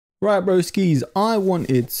Right, broskis, I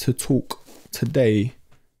wanted to talk today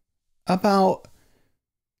about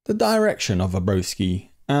the direction of a broski,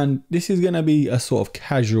 and this is going to be a sort of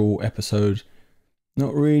casual episode,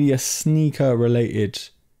 not really a sneaker related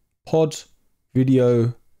pod,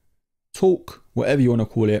 video, talk, whatever you want to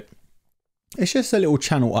call it. It's just a little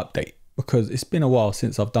channel update because it's been a while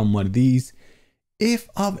since I've done one of these,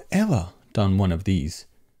 if I've ever done one of these,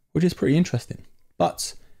 which is pretty interesting.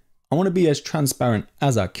 But I want to be as transparent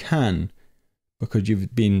as I can because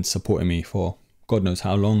you've been supporting me for God knows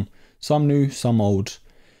how long. Some new, some old.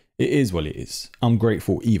 It is what it is. I'm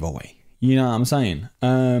grateful either way. You know what I'm saying?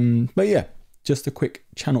 But yeah, just a quick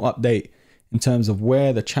channel update in terms of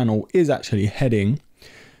where the channel is actually heading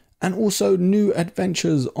and also new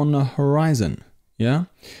adventures on the horizon. Yeah.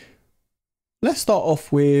 Let's start off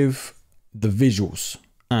with the visuals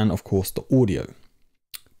and of course the audio.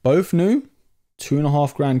 Both new.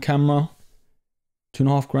 £2.5 camera,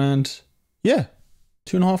 £2.5. Yeah,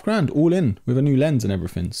 £2.5 all in with a new lens and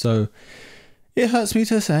everything. So it hurts me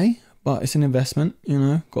to say, but it's an investment, you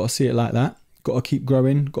know, got to see it like that. Got to keep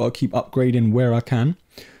growing, got to keep upgrading where I can.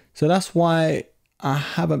 So that's why I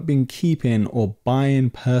haven't been keeping or buying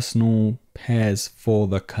personal pairs for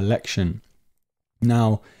the collection.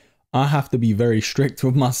 Now, I have to be very strict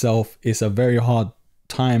with myself. It's a very hard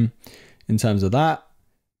time in terms of that.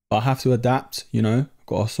 I have to adapt, you know,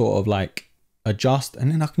 got to sort of like adjust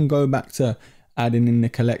and then I can go back to adding in the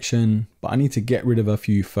collection, but I need to get rid of a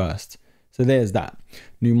few first. So there's that.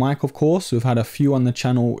 New mic, of course, we've had a few on the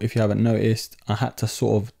channel. If you haven't noticed, I had to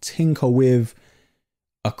sort of tinker with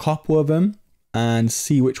a couple of them and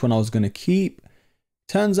see which one I was going to keep.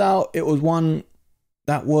 Turns out it was one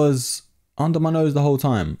that was under my nose the whole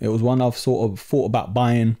time. It was one I've sort of thought about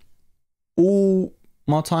buying all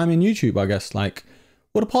my time in YouTube, I guess, like,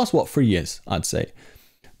 well, the past, 3 years, I'd say.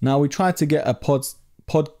 Now, we tried to get a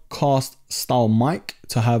podcast style mic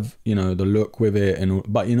to have, you know, the look with it.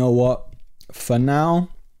 But you know what? For now,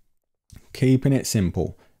 keeping it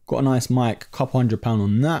simple. Got a nice mic, couple £100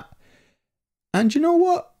 on that. And you know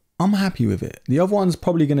what? I'm happy with it. The other one's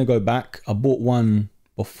probably going to go back. I bought one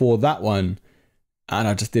before that one and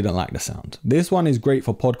I just didn't like the sound. This one is great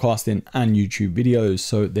for podcasting and YouTube videos.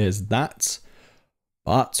 So there's that.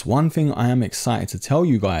 But one thing I am excited to tell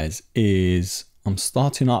you guys is I'm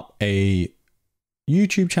starting up a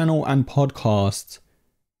YouTube channel and podcast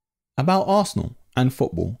about Arsenal and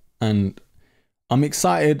football. And I'm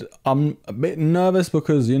excited. I'm a bit nervous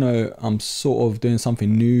because, you know, I'm sort of doing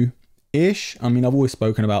something new-ish. I mean, I've always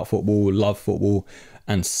spoken about football, love football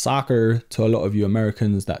and soccer to a lot of you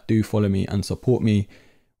Americans that do follow me and support me,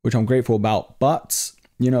 which I'm grateful about. But,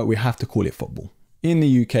 you know, we have to call it football. In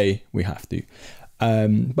the UK, we have to.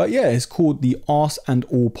 But yeah, it's called the Arse and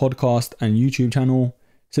All podcast and YouTube channel.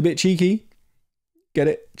 It's a bit cheeky. Get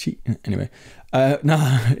it? Anyway,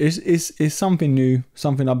 no, it's something new,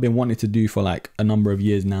 something I've been wanting to do for like a number of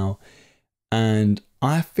years now. And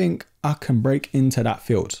I think I can break into that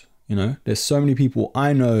field. You know, there's so many people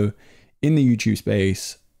I know in the YouTube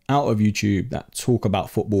space, out of YouTube, that talk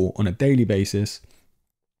about football on a daily basis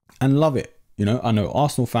and love it. You know, I know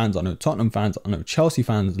Arsenal fans, I know Tottenham fans, I know Chelsea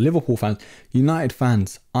fans, Liverpool fans, United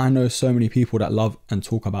fans. I know so many people that love and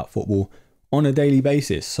talk about football on a daily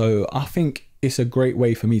basis. So I think it's a great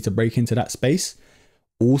way for me to break into that space.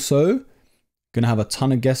 Also, gonna have a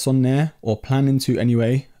ton of guests on there, or planning to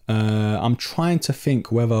anyway. I'm trying to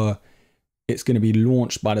think whether it's gonna be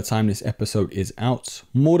launched by the time this episode is out.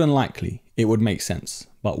 More than likely, it would make sense.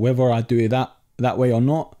 But whether I do it that way or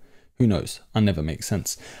not, who knows? I never make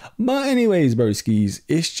sense. But anyways, broskis,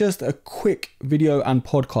 it's just a quick video and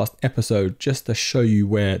podcast episode just to show you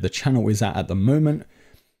where the channel is at the moment.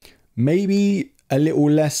 Maybe a little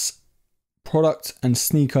less product and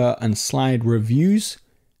sneaker and slide reviews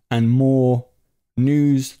and more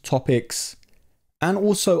news topics and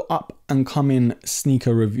also up and coming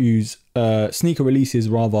sneaker reviews, sneaker releases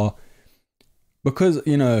rather, because,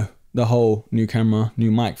 you know, the whole new camera, new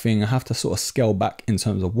mic thing, I have to sort of scale back in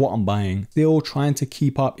terms of what I'm buying. Still trying to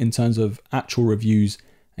keep up in terms of actual reviews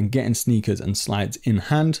and getting sneakers and slides in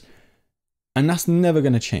hand. And that's never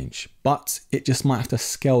going to change, but it just might have to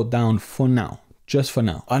scale down for now, just for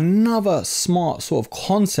now. Another smart sort of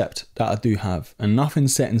concept that I do have, and nothing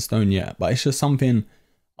set in stone yet, but it's just something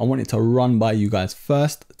I wanted to run by you guys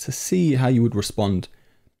first to see how you would respond.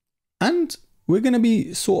 And we're going to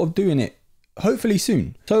be sort of doing it hopefully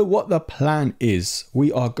soon. So what the plan is,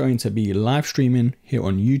 we are going to be live streaming here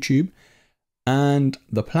on YouTube, and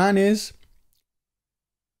the plan is,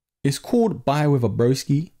 it's called Buy with a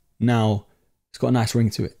Broski. Now, it's got a nice ring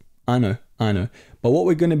to it. I know. But what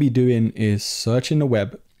we're going to be doing is searching the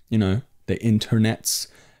web, you know, the internets,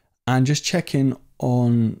 and just checking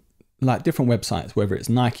on like different websites, whether it's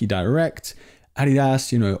Nike Direct,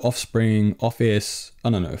 Adidas, you know, Offspring, Office, I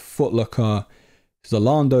don't know, Foot Locker,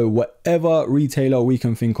 Zalando, whatever retailer we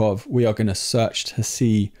can think of, we are going to search to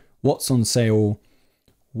see what's on sale,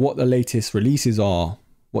 what the latest releases are,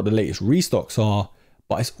 what the latest restocks are,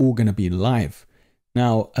 but it's all going to be live.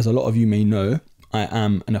 Now, as a lot of you may know, I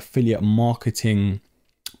am an affiliate marketing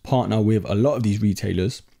partner with a lot of these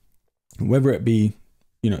retailers, whether it be,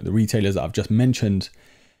 you know, the retailers that I've just mentioned.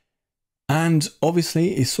 And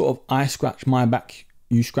obviously it's sort of, I scratch my back,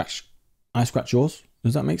 I scratch yours.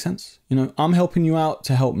 Does that make sense? You know, I'm helping you out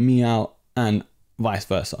to help me out and vice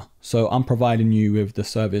versa. So I'm providing you with the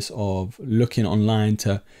service of looking online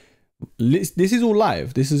to, this is all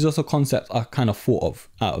live. This is just a concept I kind of thought of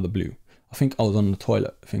out of the blue. I think I was on the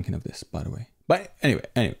toilet thinking of this, by the way. But anyway,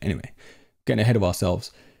 getting ahead of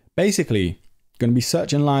ourselves. Basically, going to be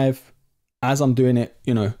searching live as I'm doing it,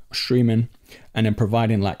 you know, streaming, and then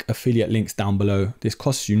providing like affiliate links down below. This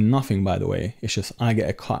costs you nothing, by the way. It's just I get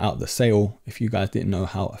a cut out of the sale if you guys didn't know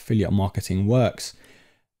how affiliate marketing works.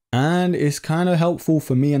 And it's kind of helpful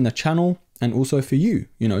for me and the channel, and also for you,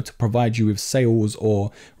 you know, to provide you with sales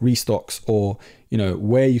or restocks, or, you know,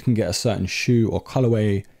 where you can get a certain shoe or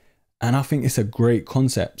colorway. And I think it's a great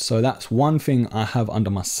concept. So that's one thing I have under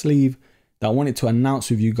my sleeve that I wanted to announce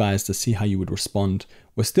with you guys to see how you would respond.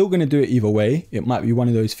 We're still going to do it either way. It might be one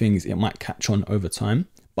of those things, it might catch on over time,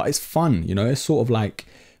 but it's fun, you know, it's sort of like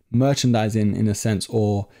merchandising in a sense,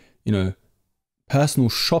 or, you know, personal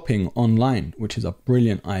shopping online, which is a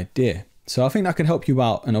brilliant idea. So I think that can help you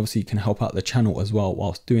out, and obviously you can help out the channel as well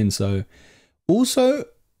whilst doing so. Also,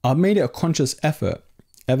 I've made it a conscious effort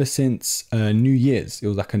ever since New Year's. It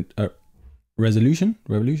was like a resolution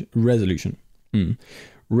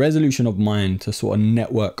of mine to sort of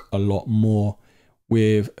network a lot more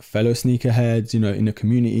with fellow sneakerheads, you know, in the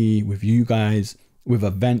community, with you guys, with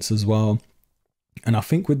events as well. And I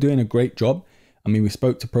think we're doing a great job. I mean, we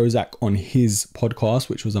spoke to Prozac on his podcast,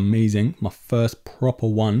 which was amazing. My first proper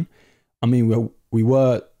one. I mean, we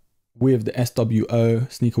were with the SWO,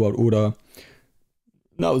 Sneaker World Order.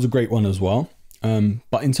 That was a great one as well.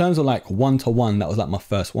 But in terms of like one-to-one, that was like my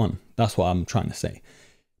first one. That's what I'm trying to say.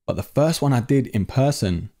 But the first one I did in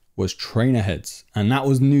person was Trainer Heads. And that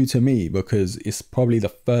was new to me because it's probably the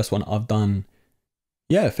first one I've done,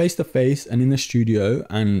 yeah, face-to-face and in the studio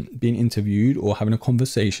and being interviewed or having a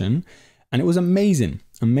conversation. And it was amazing,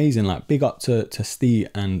 amazing. Like big up to Steve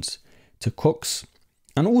and to Cooks,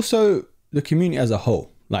 and also the community as a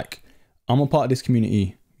whole. Like I'm a part of this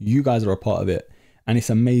community. You guys are a part of it. And it's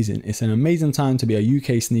amazing. It's an amazing time to be a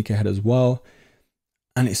UK sneakerhead as well.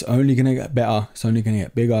 And it's only going to get better. It's only going to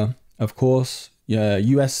get bigger. Of course, yeah,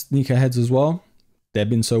 US sneakerheads as well. They've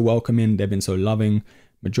been so welcoming. They've been so loving.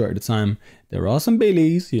 Majority of the time, there are some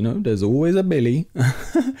Billies, you know, there's always a Billy.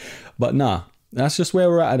 But nah, that's just where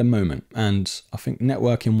we're at the moment. And I think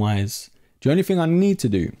networking wise, the only thing I need to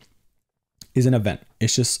do is an event.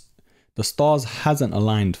 It's just the stars haven't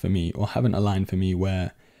aligned for me, or haven't aligned for me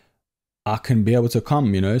where I can be able to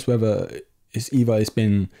come, you know. It's whether it's either it's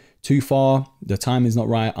been too far, the time is not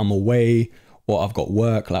right, I'm away, or I've got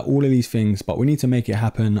work, like all of these things. But we need to make it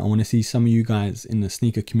happen. I want to see some of you guys in the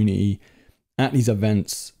sneaker community at these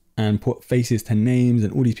events and put faces to names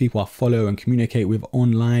and all these people I follow and communicate with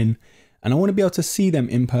online. And I want to be able to see them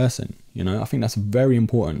in person. You know, I think that's very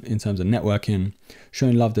important in terms of networking,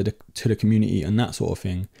 showing love to the community and that sort of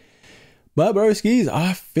thing. But broskies,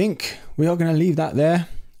 I think we are going to leave that there.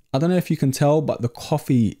 I don't know if you can tell, but the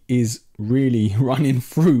coffee is really running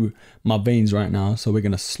through my veins right now. So we're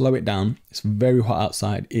going to slow it down. It's very hot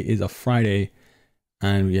outside. It is a Friday.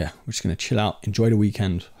 And yeah, we're just going to chill out, enjoy the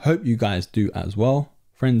weekend. Hope you guys do as well.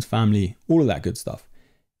 Friends, family, all of that good stuff.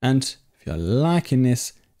 And if you're liking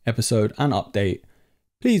this episode and update,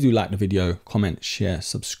 please do like the video, comment, share,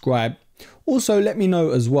 subscribe. Also, let me know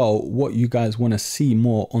as well what you guys want to see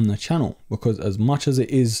more on the channel, because as much as it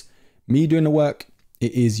is me doing the work,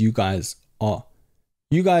 it is you guys are.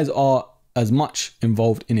 You guys are as much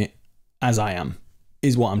involved in it as I am,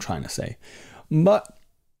 is what I'm trying to say. But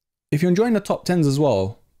if you're enjoying the top 10s as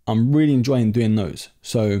well, I'm really enjoying doing those.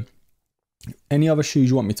 So any other shoes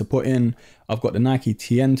you want me to put in, I've got the Nike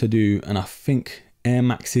TN to do, and I think Air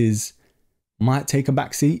Maxes might take a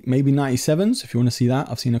back seat, maybe 97s if you want to see that.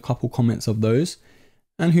 I've seen a couple comments of those,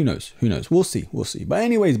 and who knows, we'll see. But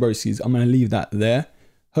anyways, broskies, I'm going to leave that there.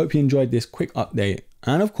 Hope you enjoyed this quick update,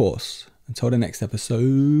 and of course, until the next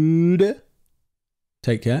episode,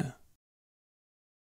 take care.